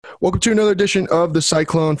Welcome to another edition of the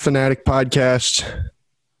Cyclone Fanatic Podcast.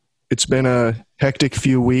 It's been a hectic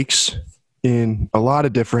few weeks in a lot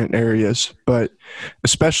of different areas, but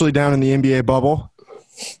especially down in the NBA bubble.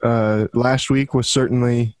 Last week was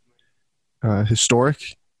certainly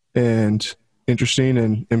historic and interesting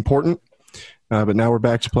and important, but now we're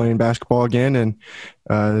back to playing basketball again, and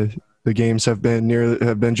the games have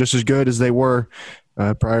been just as good as they were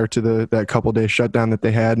prior to that couple-day shutdown that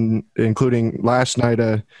they had, including last night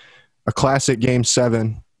a classic Game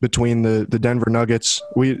 7 between the Denver Nuggets.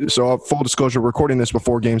 So full disclosure, we're recording this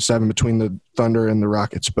before Game 7 between the Thunder and the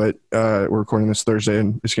Rockets, but we're recording this Thursday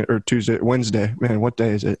or Wednesday. Man, what day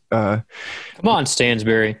is it? Come on,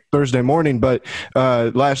 Stansbury. Thursday morning. But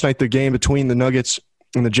last night, the game between the Nuggets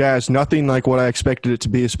and the Jazz, nothing like what I expected it to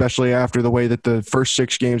be, especially after the way that the first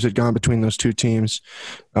 6 games had gone between those two teams,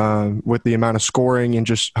 with the amount of scoring and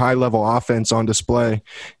just high-level offense on display.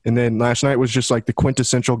 And then last night was just like the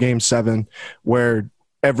quintessential Game 7 where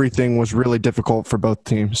everything was really difficult for both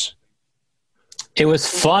teams. It was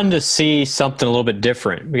fun to see something a little bit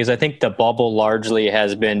different because I think the bubble largely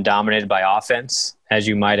has been dominated by offense, as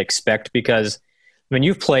you might expect, because when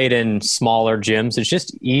you've played in smaller gyms, it's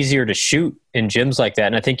just easier to shoot in gyms like that.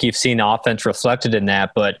 And I think you've seen offense reflected in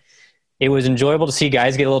that, but it was enjoyable to see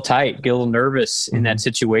guys get a little tight, get a little nervous in that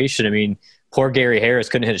situation. I mean, poor Gary Harris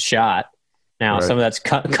couldn't hit a shot. Now, Some of that's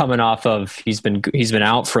coming off of he's been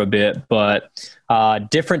out for a bit, but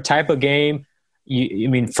different type of game. I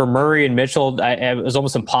mean, for Murray and Mitchell, it was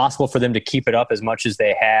almost impossible for them to keep it up as much as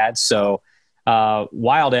they had. So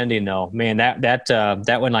wild ending, though. Man,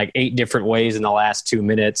 that went like 8 different ways in the last 2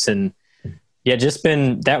 minutes, and yeah, just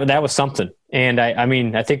been that was something. And I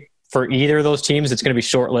mean, I think for either of those teams, it's going to be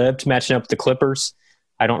short-lived matching up with the Clippers.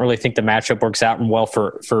 I don't really think the matchup works out well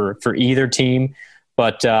for either team.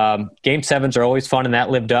 But Game 7s are always fun, and that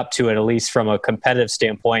lived up to it, at least from a competitive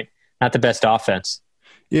standpoint. Not the best offense.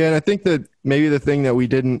 Yeah, and I think that maybe the thing that we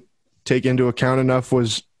didn't take into account enough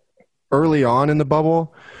was early on in the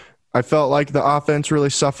bubble, I felt like the offense really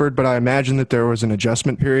suffered, but I imagine that there was an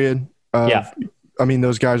adjustment period. I mean,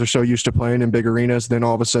 those guys are so used to playing in big arenas, then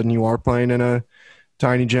all of a sudden you are playing in a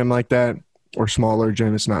tiny gym like that, or smaller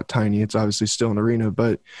gym. It's not tiny. It's obviously still an arena,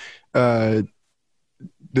 but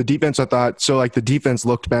the defense, I thought, so like the defense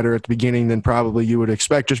looked better at the beginning than probably you would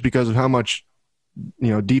expect, just because of how much,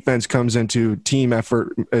 defense comes into team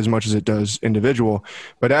effort as much as it does individual.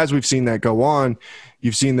 But as we've seen that go on,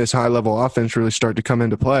 you've seen this high level offense really start to come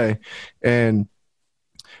into play. And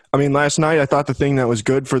I mean, last night, I thought the thing that was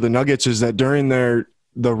good for the Nuggets is that during the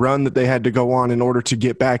run that they had to go on in order to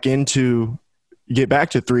get back to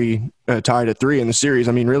 3, tied at 3 in the series.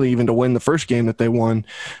 I mean, really even to win the first game that they won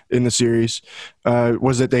in the series,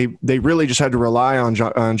 was that they really just had to rely on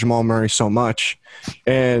Jamal Murray so much.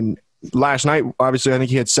 And last night, obviously, I think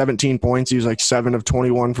he had 17 points. He was like 7 of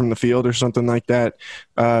 21 from the field or something like that.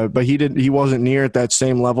 But he wasn't near at that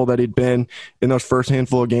same level that he'd been in those first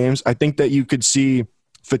handful of games. I think that you could see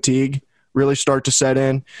fatigue really start to set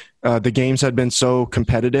in. The games had been so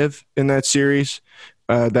competitive in that series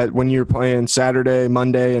that when you're playing Saturday,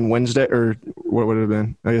 Monday, and Wednesday, or what would it have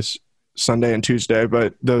been? I guess Sunday and Tuesday,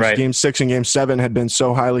 but those Game 6 and Game 7 had been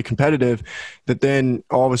so highly competitive that then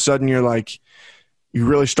all of a sudden you're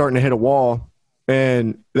really starting to hit a wall.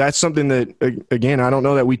 And that's something that, again, I don't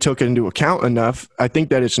know that we took it into account enough. I think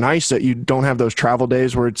that it's nice that you don't have those travel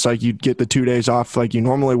days where it's like you'd get the 2 days off like you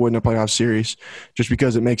normally would in a playoff series, just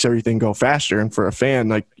because it makes everything go faster. And for a fan,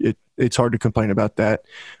 like it's hard to complain about that.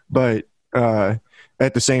 But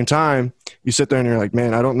at the same time, you sit there and you're like,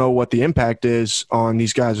 man, I don't know what the impact is on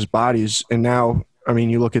these guys' bodies. And now, I mean,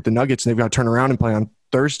 you look at the Nuggets, and they've got to turn around and play on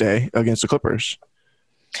Thursday against the Clippers.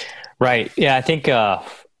 Right. Yeah, I think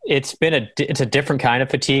it's a different kind of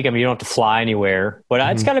fatigue. I mean, you don't have to fly anywhere, but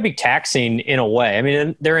it's got to be taxing in a way. I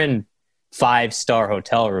mean, they're in 5-star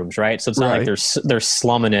hotel rooms, right? So it's not like they're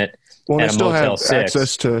slumming it. Well, at they still Motel have 6.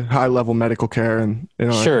 access to high-level medical care and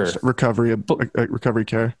recovery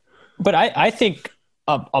care. But I think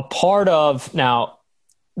a part of now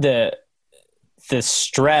the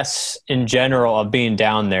stress in general of being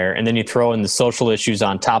down there, and then you throw in the social issues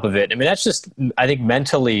on top of it. I mean, that's just, I think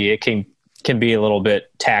mentally it can be a little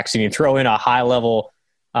bit taxing. You throw in a high level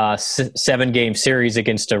 7-game series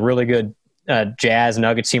against a really good Jazz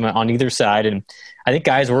Nuggets team on either side. And I think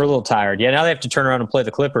guys were a little tired. Yeah. Now they have to turn around and play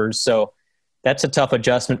the Clippers. So that's a tough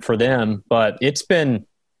adjustment for them, but it's been,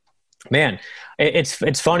 man,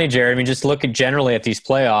 it's funny, Jared. I mean, just look generally at these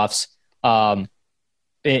playoffs.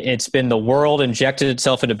 It's been the world injected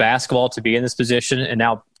itself into basketball to be in this position, and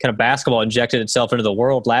now kind of basketball injected itself into the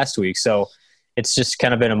world last week. So it's just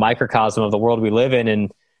kind of been a microcosm of the world we live in.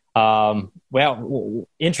 And Well,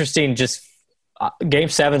 interesting. Just game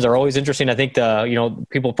sevens are always interesting. I think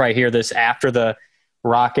people probably hear this after the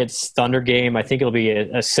Rockets Thunder game. I think it'll be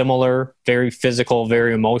a similar, very physical,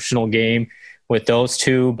 very emotional game with those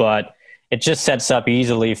two, but it just sets up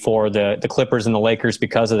easily for the Clippers and the Lakers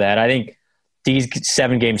because of that. I think these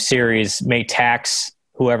 7-game series may tax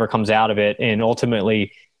whoever comes out of it, and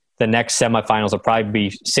ultimately the next semifinals will probably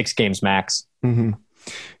be 6 games max. Mm-hmm.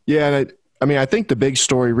 Yeah, and I think the big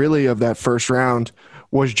story really of that first round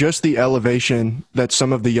was just the elevation that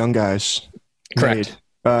some of the young guys Correct.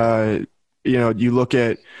 made. You look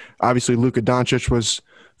at, obviously, Luka Doncic was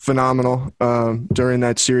phenomenal during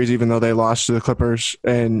that series, even though they lost to the Clippers,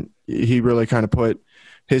 and he really kind of put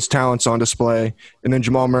his talents on display. And then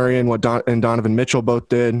Jamal Murray and and Donovan Mitchell both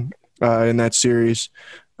did in that series.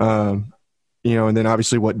 And then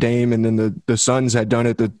obviously what Dame and then the Suns had done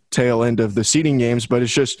at the tail end of the seeding games. But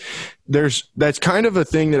it's just that's kind of a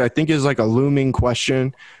thing that I think is like a looming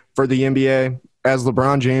question for the NBA as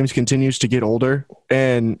LeBron James continues to get older.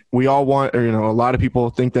 And we all want, a lot of people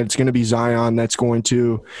think that it's going to be Zion that's going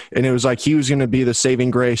to, and it was like he was going to be the saving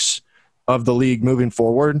grace of the league moving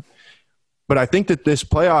forward. But I think that this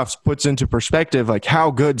playoffs puts into perspective like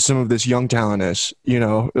how good some of this young talent is.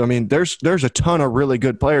 There's a ton of really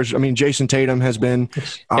good players. Jason Tatum has been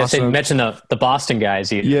awesome. Yes, they mentioned the Boston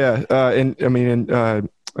guys. Yeah,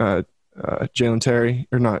 Jalen Terry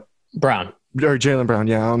or not Brown. Or Jaylen Brown,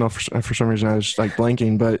 yeah. I don't know, for some reason I was like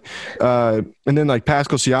blanking, but and then like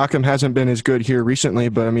Pascal Siakam hasn't been as good here recently,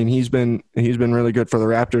 but he's been really good for the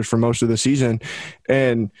Raptors for most of the season,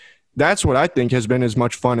 and that's what I think has been as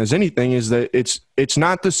much fun as anything is that it's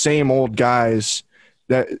not the same old guys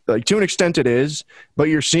that, like, to an extent it is, but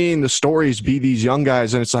you're seeing the stories be these young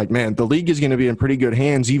guys, and it's like, man, the league is going to be in pretty good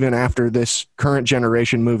hands even after this current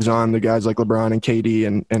generation moves on. The guys like LeBron and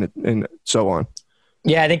KD and so on.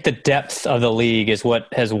 Yeah, I think the depth of the league is what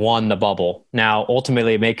has won the bubble. Now,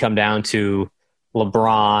 ultimately, it may come down to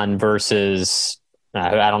LeBron versus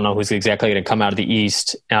I don't know who's exactly going to come out of the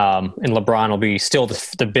East, and LeBron will be still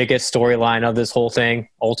the biggest storyline of this whole thing.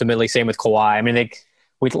 Ultimately, same with Kawhi.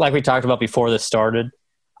 Like we talked about before this started,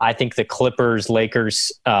 I think the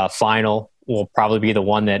Clippers-Lakers final will probably be the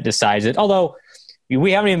one that decides it. Although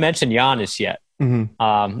we haven't even mentioned Giannis yet.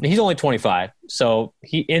 Mm-hmm. He's only 25, so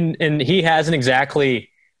he hasn't exactly,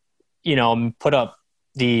 put up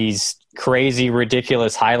these crazy,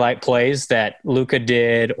 ridiculous highlight plays that Luka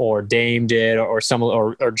did or Dame did or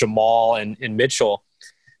Jamal and Mitchell,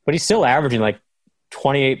 but he's still averaging like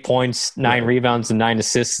 28 points, 9 rebounds, and 9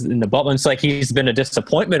 assists in the bubble. It's like he's been a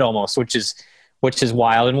disappointment almost, which is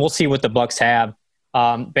wild. And we'll see what the Bucks have.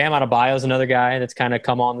 Bam Adebayo is another guy that's kind of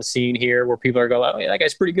come on the scene here where people are going, oh, yeah, that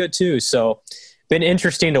guy's pretty good too. So been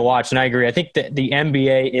interesting to watch. And I agree. I think that the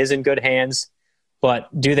NBA is in good hands, but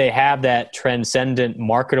do they have that transcendent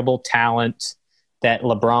marketable talent that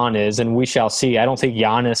LeBron is? And we shall see. I don't think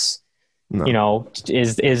Giannis,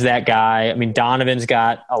 is that guy. Donovan's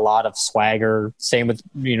got a lot of swagger. Same with,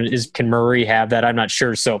 can Murray have that? I'm not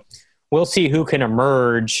sure. So we'll see who can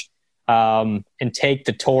emerge and take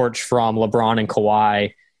the torch from LeBron and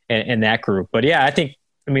Kawhi and that group. But yeah, I think,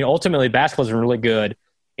 ultimately basketball's been really good,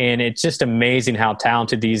 and it's just amazing how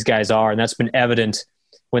talented these guys are. And that's been evident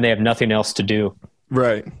when they have nothing else to do.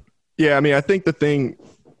 Right. Yeah. I think the thing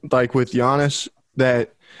like with Giannis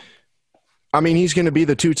that, he's going to be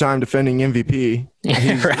the 2-time defending MVP.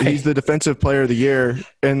 He's the defensive player of the year.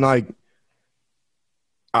 And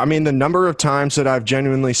the number of times that I've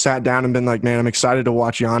genuinely sat down and been like, man, I'm excited to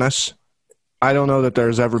watch Giannis. I don't know that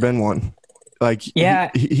there's ever been one.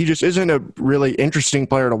 He just isn't a really interesting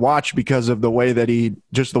player to watch because of the way that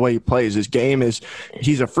the way he plays. His game is,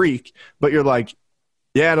 he's a freak, but you're like,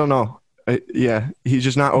 yeah, I don't know. He's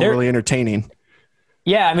just not overly entertaining.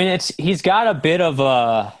 Yeah, he's got a bit of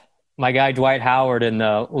my guy Dwight Howard in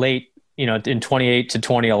the late, in 28 to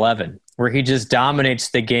 2011, where he just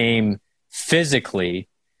dominates the game physically,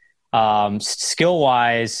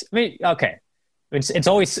 skill-wise. Okay. It's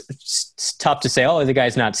always tough to say, oh, the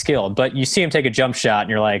guy's not skilled, but you see him take a jump shot and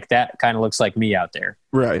you're like, that kind of looks like me out there.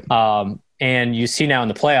 Right. And you see now in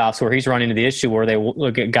the playoffs where he's running into the issue where they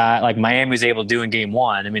look at a guy like Miami was able to do in game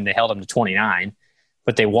 1. They held him to 29,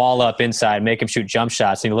 but they wall up inside, make him shoot jump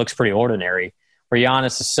shots, and he looks pretty ordinary. Where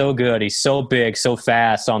Giannis is so good, he's so big, so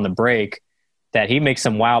fast on the break that he makes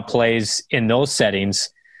some wild plays in those settings,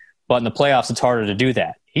 but in the playoffs, it's harder to do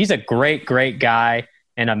that. He's a great, great guy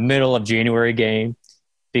in a middle of January game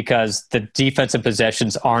because the defensive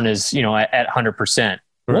possessions aren't as, at 100%. Right.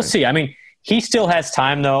 We'll see. He still has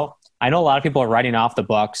time though. I know a lot of people are writing off the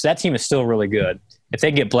Bucks. That team is still really good. If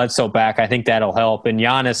they get Bledsoe back, I think that'll help. And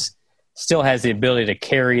Giannis, still has the ability to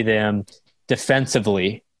carry them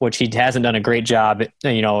defensively, which he hasn't done a great job,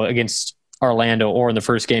 against Orlando or in the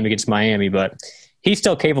first game against Miami, but he's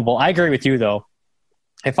still capable. I agree with you though.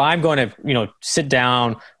 If I'm going to, sit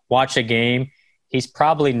down, watch a game, he's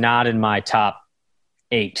probably not in my top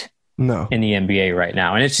 8 in the NBA right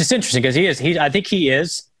now. And it's just interesting because I think he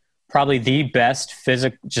is probably the best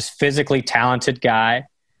physically talented guy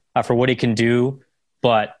for what he can do,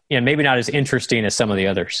 but maybe not as interesting as some of the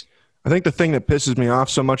others. I think the thing that pisses me off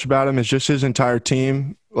so much about him is just his entire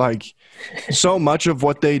team. Like, so much of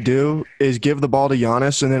what they do is give the ball to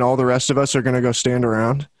Giannis, and then all the rest of us are going to go stand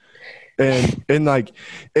around. And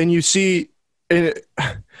you see, I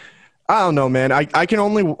don't know, man. I can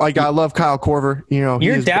only I love Kyle Korver.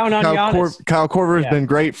 You're down on Giannis. Kyle Korver has been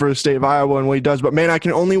great for the state of Iowa and what he does, but man, I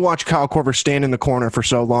can only watch Kyle Korver stand in the corner for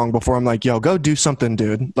so long before I'm like, yo, go do something,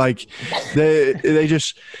 dude. Like, they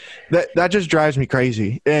just that just drives me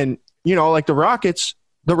crazy. And like the Rockets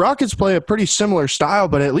play a pretty similar style,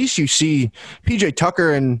 but at least you see PJ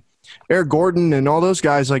Tucker and Eric Gordon and all those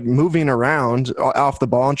guys like moving around off the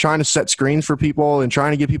ball and trying to set screens for people and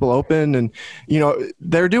trying to get people open. And,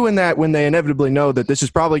 they're doing that when they inevitably know that this is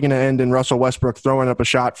probably going to end in Russell Westbrook throwing up a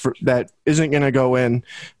shot that isn't going to go in.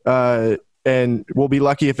 And we'll be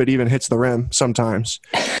lucky if it even hits the rim sometimes.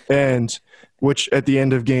 And which at the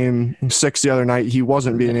end of game 6 the other night, he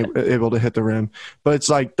wasn't being able to hit the rim. But it's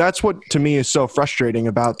like, that's what to me is so frustrating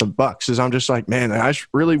about the Bucks is I'm just like, man, I just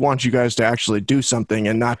really want you guys to actually do something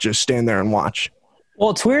and not just stand there and watch.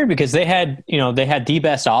 Well, it's weird because they had the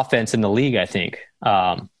best offense in the league, I think,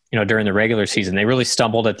 during the regular season. They really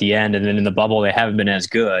stumbled at the end, and then in the bubble, they haven't been as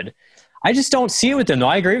good. I just don't see it with them, though.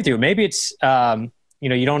 I agree with you. Maybe it's,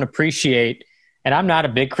 you don't appreciate, and I'm not a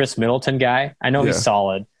big Chris Middleton guy. I know he's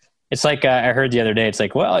solid. It's like I heard the other day, it's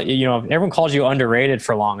like, well, if everyone calls you underrated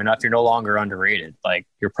for long enough, you're no longer underrated. Like,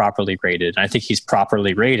 you're properly rated. And I think he's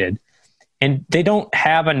properly rated. And they don't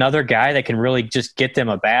have another guy that can really just get them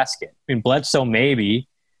a basket. I mean, Bledsoe maybe,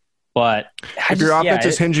 but if your offense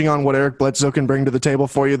is hinging on what Eric Bledsoe can bring to the table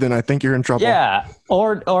for you, then I think you're in trouble. Yeah,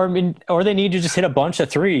 or they need to just hit a bunch of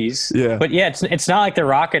threes. Yeah, but it's not like the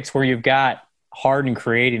Rockets where you've got Harden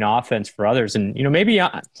creating offense for others, and maybe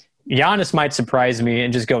Giannis might surprise me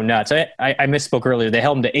and just go nuts. I misspoke earlier. They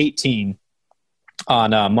held him to 18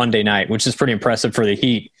 on Monday night, which is pretty impressive for the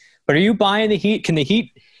Heat. But are you buying the Heat? Can the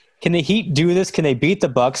Heat do this? Can they beat the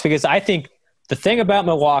Bucks? Because I think the thing about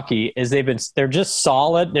Milwaukee is they're just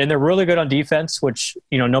solid and they're really good on defense, which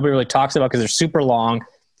nobody really talks about because they're super long.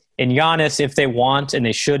 And Giannis, if they want, and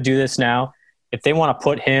they should do this now, if they want to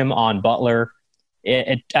put him on Butler.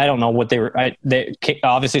 I don't know what they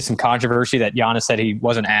obviously some controversy that Giannis said he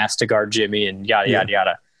wasn't asked to guard Jimmy and yada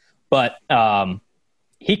yada. But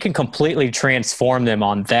he can completely transform them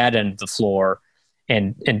on that end of the floor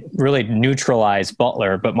and really neutralize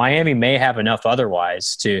Butler. But Miami may have enough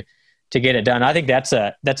otherwise to get it done. I think that's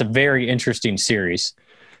a very interesting series.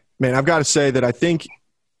 Man, I've got to say that I think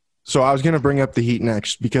so. I was going to bring up the Heat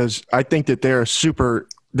next because I think that they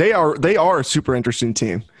are a super interesting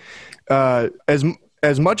team.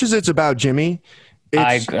 As much as it's about Jimmy,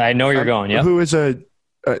 I know you're going. Yeah, who is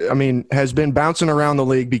has been bouncing around the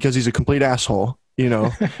league because he's a complete asshole,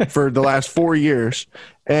 for the last 4 years,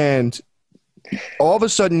 and all of a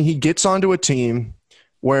sudden he gets onto a team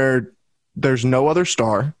where there's no other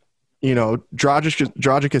star.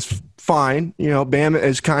 Dragic is fine. Bam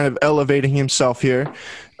is kind of elevating himself here,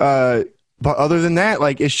 but other than that,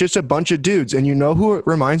 like it's just a bunch of dudes. And who it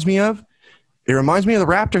reminds me of? It reminds me of the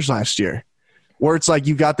Raptors last year, where it's like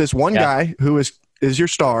you've got this one guy who is your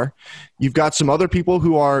star. You've got some other people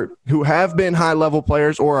who have been high-level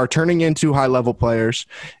players or are turning into high-level players,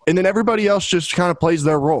 and then everybody else just kind of plays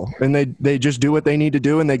their role, and they just do what they need to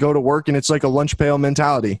do, and they go to work, and it's like a lunch pail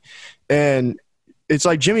mentality. And it's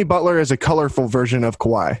like Jimmy Butler is a colorful version of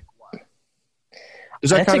Kawhi.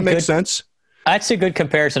 Does that kind of make sense? That's a good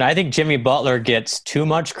comparison. I think Jimmy Butler gets too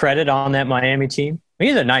much credit on that Miami team.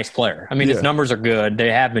 He's a nice player. I mean, his numbers are good.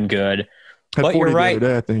 They have been good. But you're right.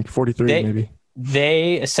 Day, I think 43 maybe.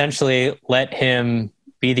 They essentially let him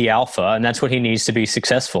be the alpha, and that's what he needs to be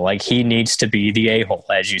successful. Like he needs to be the a-hole,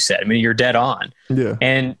 as you said. I mean, you're dead on. Yeah.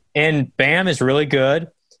 And Bam is really good.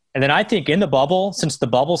 And then I think in the bubble, since the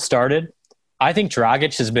bubble started, I think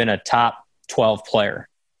Dragic has been a top 12 player.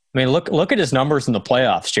 I mean, look at his numbers in the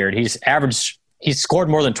playoffs, Jared. He's scored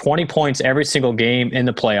more than 20 points every single game in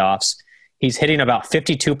the playoffs. He's hitting about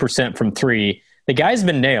 52% from three. The guy's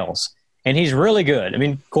been nails, and he's really good. I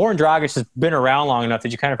mean, Goran Dragic has been around long enough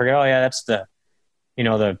that you kind of forget, oh, yeah, that's the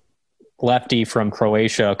lefty from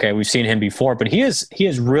Croatia. Okay, we've seen him before. But he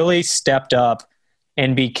has really stepped up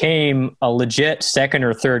and became a legit second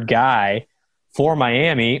or third guy for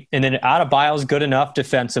Miami. And then Adebayo's good enough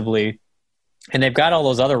defensively. And they've got all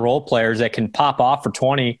those other role players that can pop off for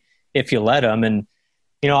 20 if you let them. And,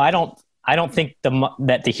 I don't think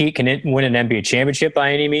that the Heat can win an NBA championship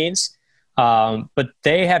by any means. But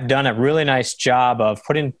they have done a really nice job of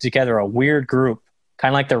putting together a weird group,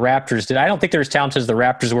 kind of like the Raptors did. I don't think they're as talented as the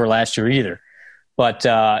Raptors were last year either. But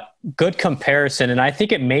good comparison. And I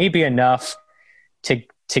think it may be enough to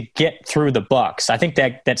get through the Bucks. I think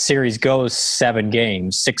that series goes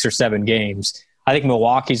 6 or 7 games. I think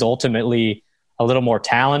Milwaukee's ultimately a little more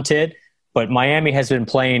talented, but Miami has been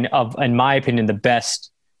playing, in my opinion, the best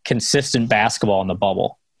consistent basketball in the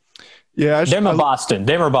bubble. Yeah, them or Boston,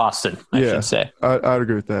 I should say. I'd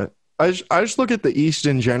agree with that. I just look at the East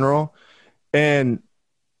in general, and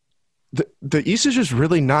the East is just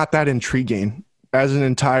really not that intriguing as an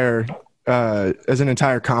entire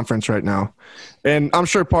conference right now. And I'm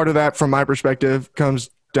sure part of that, from my perspective, comes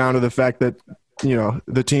down to the fact that,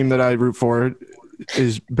 the team that I root for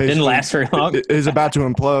is basically didn't last very long. is about to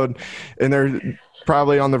implode, and they're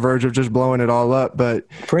probably on the verge of just blowing it all up. But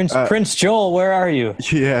Prince Joel, where are you?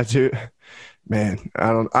 Yeah, dude. Man,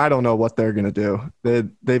 I don't know what they're gonna do.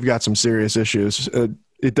 They've got some serious issues.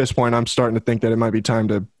 At this point, I'm starting to think that it might be time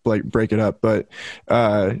to break it up. But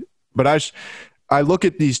I look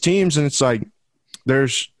at these teams, and it's like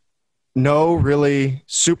there's no really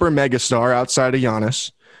super megastar outside of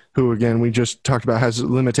Giannis, who, again, we just talked about has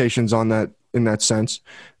limitations on that in that sense.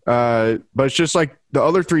 But it's just like the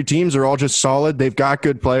other 3 teams are all just solid. They've got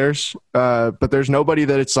good players, but there's nobody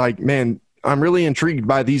that it's like, man, I'm really intrigued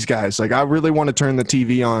by these guys. Like, I really want to turn the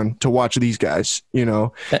TV on to watch these guys,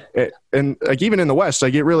 And like, even in the West,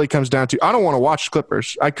 like, it really comes down to, I don't want to watch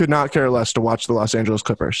Clippers. I could not care less to watch the Los Angeles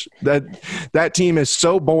Clippers. That team is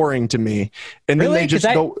so boring to me. And then they just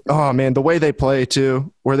go, oh man, the way they play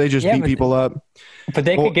too, where they just beat people up. But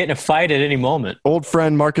they could get in a fight at any moment. Old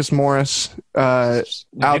friend Marcus Morris out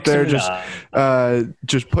there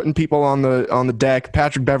just putting people on the deck.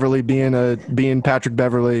 Patrick Beverley being Patrick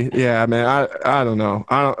Beverley. Yeah, man, I don't know.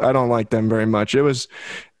 I don't like them very much. It was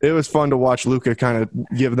fun to watch Luka kind of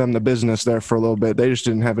give them the business there for a little bit. They just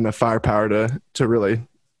didn't have enough firepower to really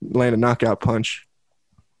land a knockout punch.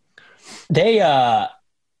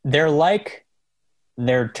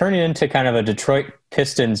 They're turning into kind of a Detroit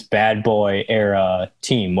Pistons bad boy era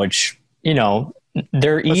team, which,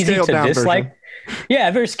 they're easy to dislike. Version. Yeah,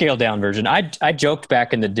 a very scaled down version. I joked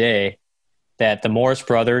back in the day that the Morris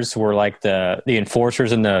brothers were like the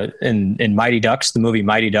enforcers in Mighty Ducks, the movie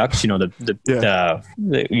Mighty Ducks, you know what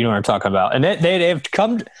I'm talking about. And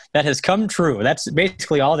that has come true. That's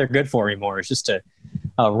basically all they're good for anymore, is just to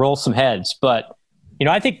roll some heads. But,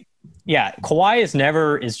 I think,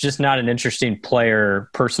 Kawhi is just not an interesting player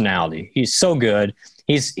personality. He's so good.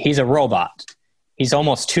 He's a robot. He's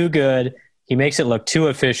almost too good. He makes it look too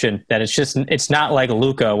efficient that it's not like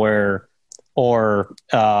Luka or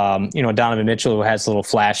Donovan Mitchell, who has a little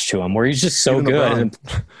flash to him, where he's just so good. And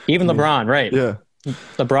even LeBron, right? Yeah.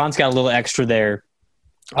 LeBron's got a little extra there.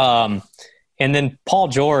 And then Paul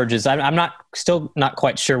George I'm still not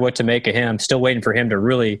quite sure what to make of him. Still waiting for him to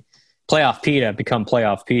really playoff P to become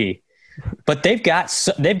playoff P. But they've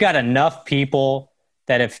got enough people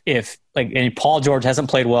that if and Paul George hasn't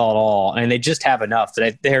played well at all, and they just have enough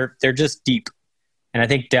that they're just deep. And I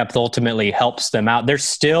think depth ultimately helps them out. They're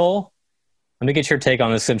still, let me get your take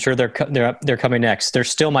on this. I'm sure they're coming next. They're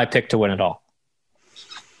still my pick to win it all.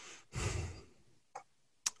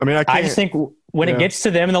 I mean, I just think when it gets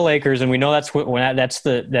to them and the Lakers, and we know that's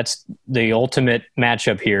the ultimate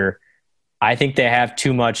matchup here, I think they have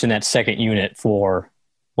too much in that second unit for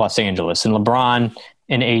Los Angeles, and LeBron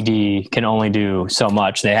and AD can only do so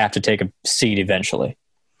much. They have to take a seat eventually.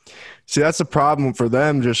 See, that's the problem for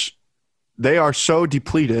them. Just they are so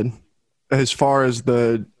depleted as far as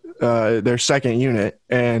their second unit,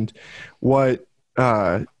 and what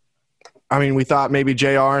we thought maybe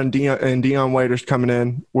JR and Dion Waiters coming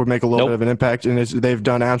in would make a little bit of an impact, and they've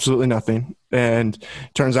done absolutely nothing. And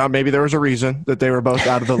turns out maybe there was a reason that they were both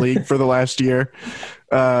out of the league for the last year.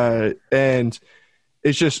 And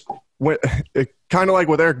it's just kind of like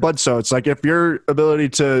with Eric Bledsoe. It's like, if your ability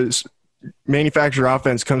to manufacture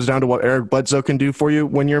offense comes down to what Eric Bledsoe can do for you,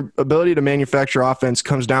 when your ability to manufacture offense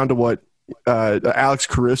comes down to what Alex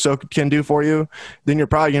Caruso can do for you, then you're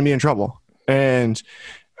probably going to be in trouble. And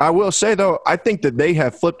I will say, though, I think that they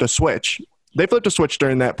have flipped a switch. They flipped a switch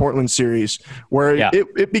during that Portland series where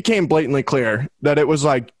it became blatantly clear that it was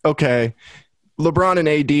like, okay, LeBron and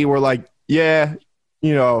AD were like, yeah,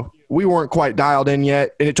 we weren't quite dialed in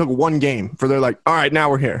yet. And it took one game for they're like, all right, now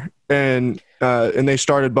we're here. And and they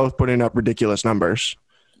started both putting up ridiculous numbers.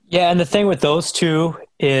 Yeah, and the thing with those two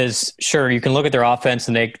is, sure, you can look at their offense,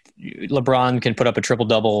 and LeBron can put up a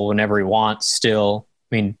triple-double whenever he wants still.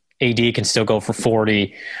 I mean, AD can still go for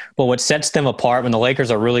 40. But what sets them apart when the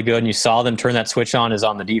Lakers are really good and you saw them turn that switch on is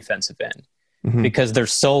on the defensive end. Mm-hmm. Because they're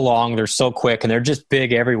so long, they're so quick, and they're just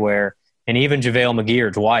big everywhere. And even JaVale McGee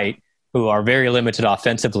or Dwight, who are very limited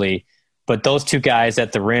offensively, but those two guys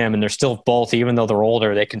at the rim, and they're still both, even though they're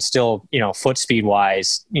older, they can still, foot speed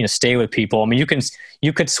wise, stay with people. I mean,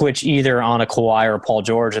 you could switch either on a Kawhi or a Paul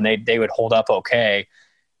George, and they would hold up okay.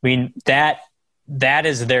 I mean, that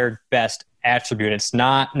is their best attribute. It's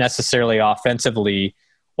not necessarily offensively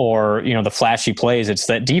or the flashy plays. It's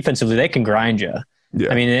that defensively they can grind you.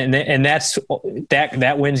 Yeah. I mean, and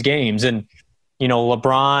that wins games. And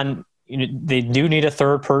LeBron, they do need a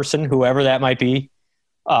third person, whoever that might be.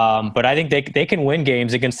 But I think they can win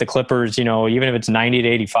games against the Clippers, even if it's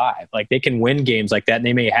 90-85. Like, they can win games like that, and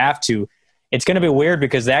they may have to. It's going to be weird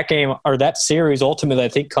because that game or that series ultimately, I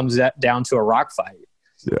think, comes down to a rock fight.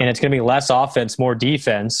 Yeah. And it's going to be less offense, more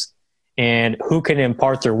defense, and who can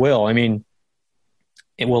impart their will. I mean,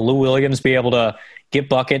 will Lou Williams be able to get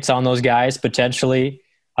buckets on those guys potentially?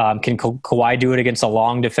 Can Kawhi do it against a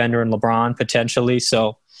long defender and LeBron potentially?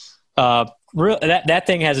 So that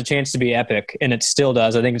thing has a chance to be epic, and it still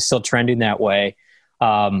does. I think it's still trending that way.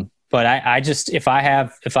 But I just if I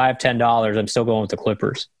have $10, I'm still going with the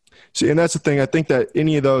Clippers. See, and that's the thing. I think that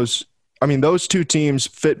any of those, those two teams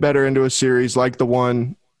fit better into a series like the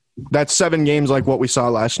one that's 7 games like what we saw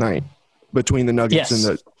last night between the Nuggets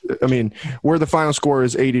and where the final score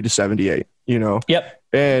is 80-78, Yep.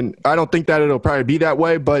 And I don't think that it'll probably be that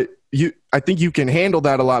way, but I think you can handle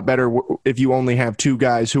that a lot better if you only have 2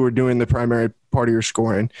 guys who are doing the primary part of your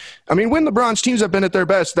scoring. I mean, when LeBron's teams have been at their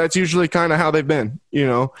best, that's usually kind of how they've been,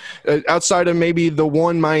 outside of maybe the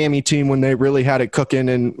one Miami team when they really had it cooking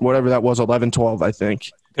and whatever that was, 11-12, I think.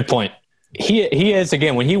 Good point. He is,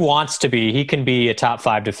 again, when he wants to be, he can be a top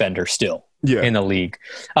 5 defender still in the league.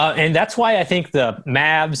 And that's why I think the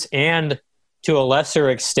Mavs and to a lesser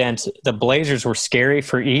extent, the Blazers were scary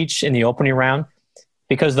for each in the opening round.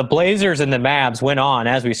 Because the Blazers and the Mavs went on,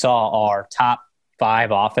 as we saw, are top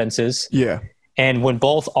 5 offenses. Yeah. And when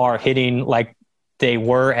both are hitting like they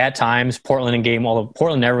were at times, Portland in game, although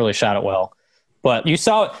Portland never really shot it well. But you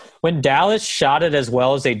saw it when Dallas shot it as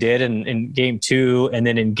well as they did in game 2 and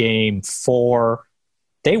then in game 4,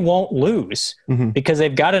 they won't lose because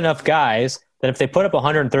they've got enough guys that if they put up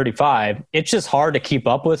 135, it's just hard to keep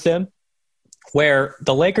up with them. Where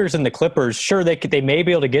the Lakers and the Clippers, sure, they may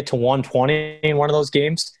be able to get to 120 in one of those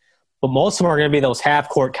games, but most of them are going to be those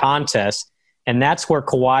half-court contests, and that's where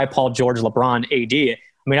Kawhi, Paul George, LeBron, AD.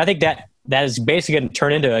 I think that is basically going to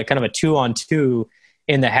turn into a kind of a 2-on-2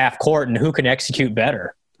 in the half-court, and who can execute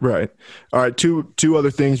better. Right. All right, two other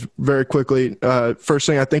things very quickly. First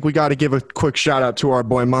thing, I think we got to give a quick shout-out to our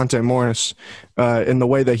boy Monte Morris in the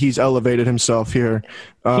way that he's elevated himself here.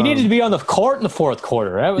 He needed to be on the court in the fourth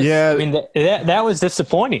quarter. That was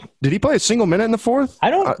disappointing. Did he play a single minute in the fourth? I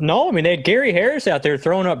don't know. They had Gary Harris out there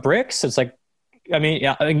throwing up bricks. It's like,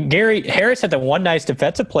 Gary Harris had the one nice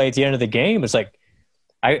defensive play at the end of the game. It's like,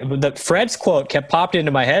 the Fred's quote kept popped into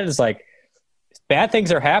my head. It's like, bad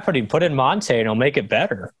things are happening. Put in Monte, and it'll make it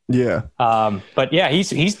better. Yeah. But yeah,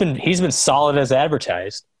 he's been solid as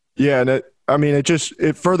advertised. Yeah, and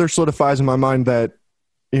it further solidifies in my mind that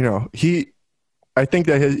I think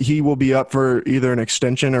that he will be up for either an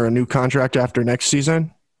extension or a new contract after next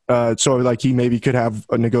season. So like he maybe could have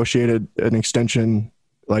negotiated an extension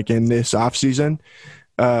like in this offseason.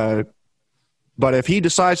 But if he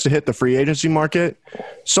decides to hit the free agency market,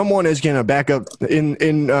 someone is going to back up in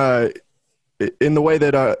the way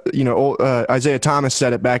that Isaiah Thomas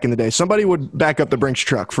said it back in the day. Somebody would back up the Brinks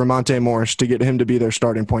truck for Monte Morris to get him to be their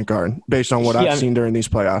starting point guard based on what I've seen during these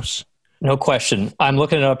playoffs. No question. I'm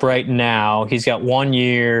looking it up right now. He's got 1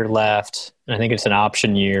 year left, and I think it's an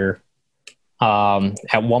option year at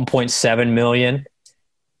 $1.7 million.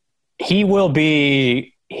 He will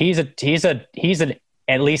be he's at least an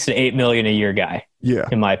 $8 million a year guy. Yeah.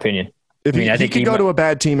 In my opinion. I think he could go to a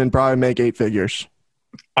bad team and probably make 8 figures.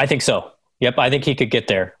 I think so. Yep, I think he could get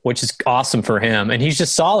there, which is awesome for him. And he's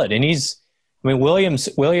just solid. And Williams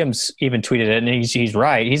even tweeted it, and he's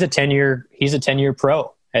right. He's a 10-year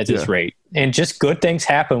pro at this rate. And just good things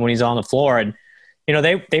happen when he's on the floor. And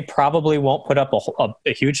they probably won't put up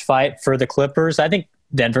a huge fight for the Clippers. I think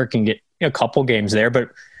Denver can get a couple games there, but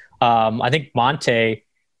I think Monte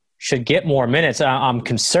should get more minutes. I'm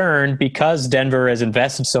concerned because Denver has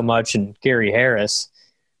invested so much in Gary Harris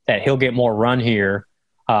that he'll get more run here.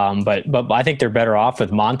 But I think they're better off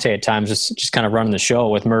with Monte at times, just kind of running the show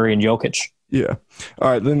with Murray and Jokic. Yeah. All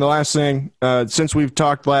right. Then the last thing, since we've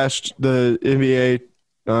talked last, the NBA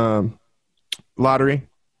lottery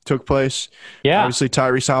took place. Yeah. Obviously,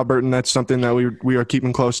 Tyrese Halliburton, that's something that we are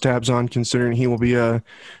keeping close tabs on, considering he will be a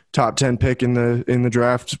top 10 pick in the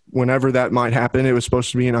draft whenever that might happen. It was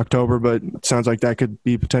supposed to be in October, but it sounds like that could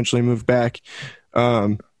be potentially moved back.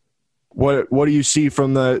 What do you see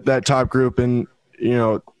from that top group? And,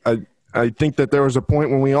 I think that there was a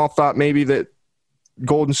point when we all thought maybe that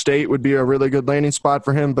Golden State would be a really good landing spot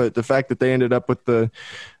for him, but the fact that they ended up with the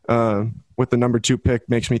number 2 pick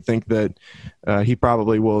makes me think that he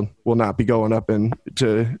probably will not be going up and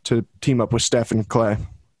to team up with Steph and Clay.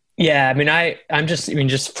 Yeah, I mean,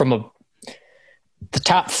 just from the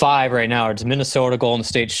top 5 right now, it's Minnesota, Golden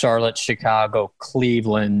State, Charlotte, Chicago,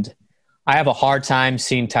 Cleveland. I have a hard time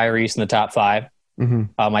seeing Tyrese in the top 5.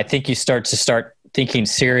 Mm-hmm. I think you start thinking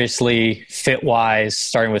seriously, fit-wise,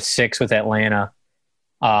 starting with 6 with Atlanta.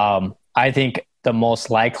 I think the most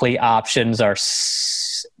likely options are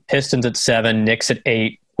Pistons at 7, Knicks at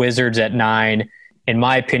 8, Wizards at 9. In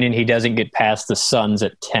my opinion, he doesn't get past the Suns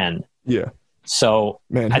at 10. Yeah. So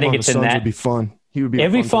I think it's in that. Would be fun. He would be.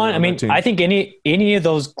 It'd be fun. I mean, I think any of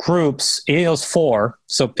those groups, any of those 4,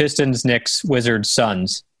 so Pistons, Knicks, Wizards,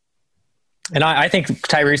 Suns. And I think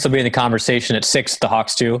Tyrese will be in the conversation at 6, the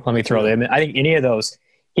Hawks too. Let me throw them in. I think any of those,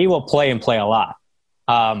 he will play a lot.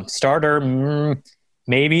 Starter,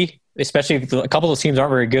 maybe, especially if a couple of those teams aren't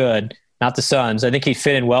very good, not the Suns. I think he'd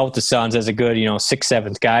fit in well with the Suns as a good, 6th,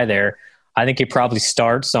 7th guy there. I think he probably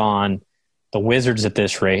starts on the Wizards at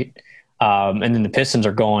this rate. And then the Pistons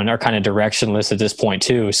are kind of directionless at this point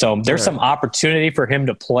too. So there's some opportunity for him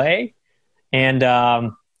to play, and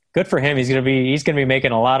good for him. He's going to be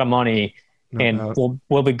making a lot of money. And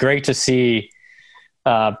will be great to see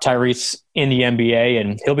Tyrese in the NBA,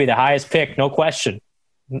 and he'll be the highest pick, no question,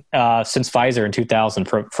 since Pfizer in 2000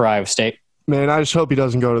 for Iowa State. Man, I just hope he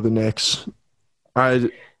doesn't go to the Knicks. I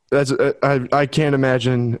can't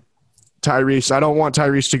imagine Tyrese. I don't want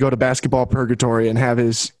Tyrese to go to basketball purgatory and have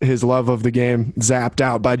his love of the game zapped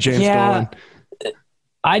out by James Dolan.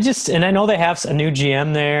 And I know they have a new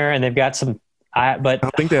GM there, and they've got some. But I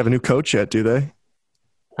don't think they have a new coach yet, do they?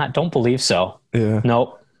 I don't believe so. Yeah.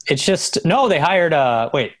 Nope. It's just they hired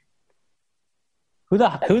wait. Who the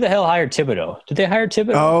hell hired Thibodeau? Did they hire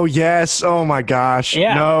Thibodeau? Oh yes. Oh my gosh.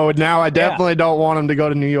 Yeah. No, now I definitely don't want him to go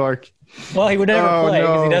to New York. Well, he would never play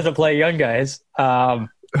because he doesn't play young guys. So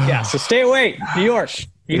stay away, New York.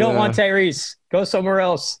 You don't want Tyrese. Go somewhere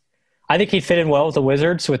else. I think he'd fit in well with the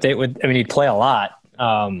Wizards. He'd play a lot.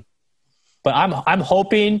 But I'm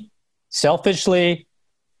hoping selfishly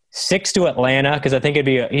 6 to Atlanta, because I think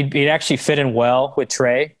he'd actually fit in well with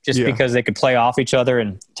Trey, because they could play off each other.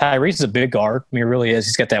 And Tyrese is a big guard. I mean, he really is.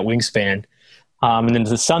 He's got that wingspan. And then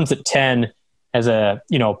the Suns at 10 as a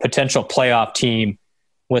potential playoff team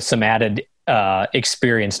with some added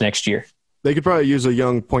experience next year. They could probably use a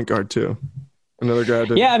young point guard too. Another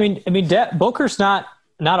guy. Yeah, I mean, Booker's not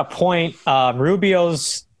a point.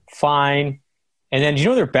 Rubio's fine. And then,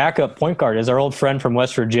 their backup point guard is our old friend from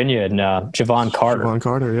West Virginia, and Javon Carter. Javon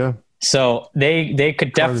Carter, yeah. So they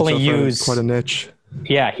could definitely use quite a niche.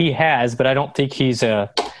 Yeah, he has, but I don't think he's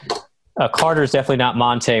Carter's definitely not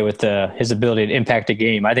Monte with his ability to impact a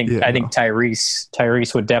game. I think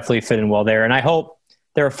Tyrese would definitely fit in well there, and I hope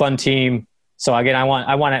they're a fun team. So again, I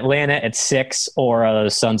want Atlanta at 6 or the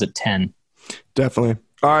Suns at 10. Definitely.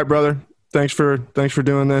 All right, brother. Thanks for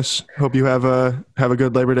doing this. Hope you have a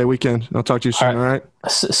good Labor Day weekend. I'll talk to you soon. All right.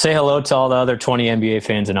 Say hello to all the other 20 NBA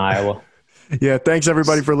fans in Iowa. Yeah. Thanks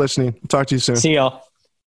everybody for listening. Talk to you soon. See y'all.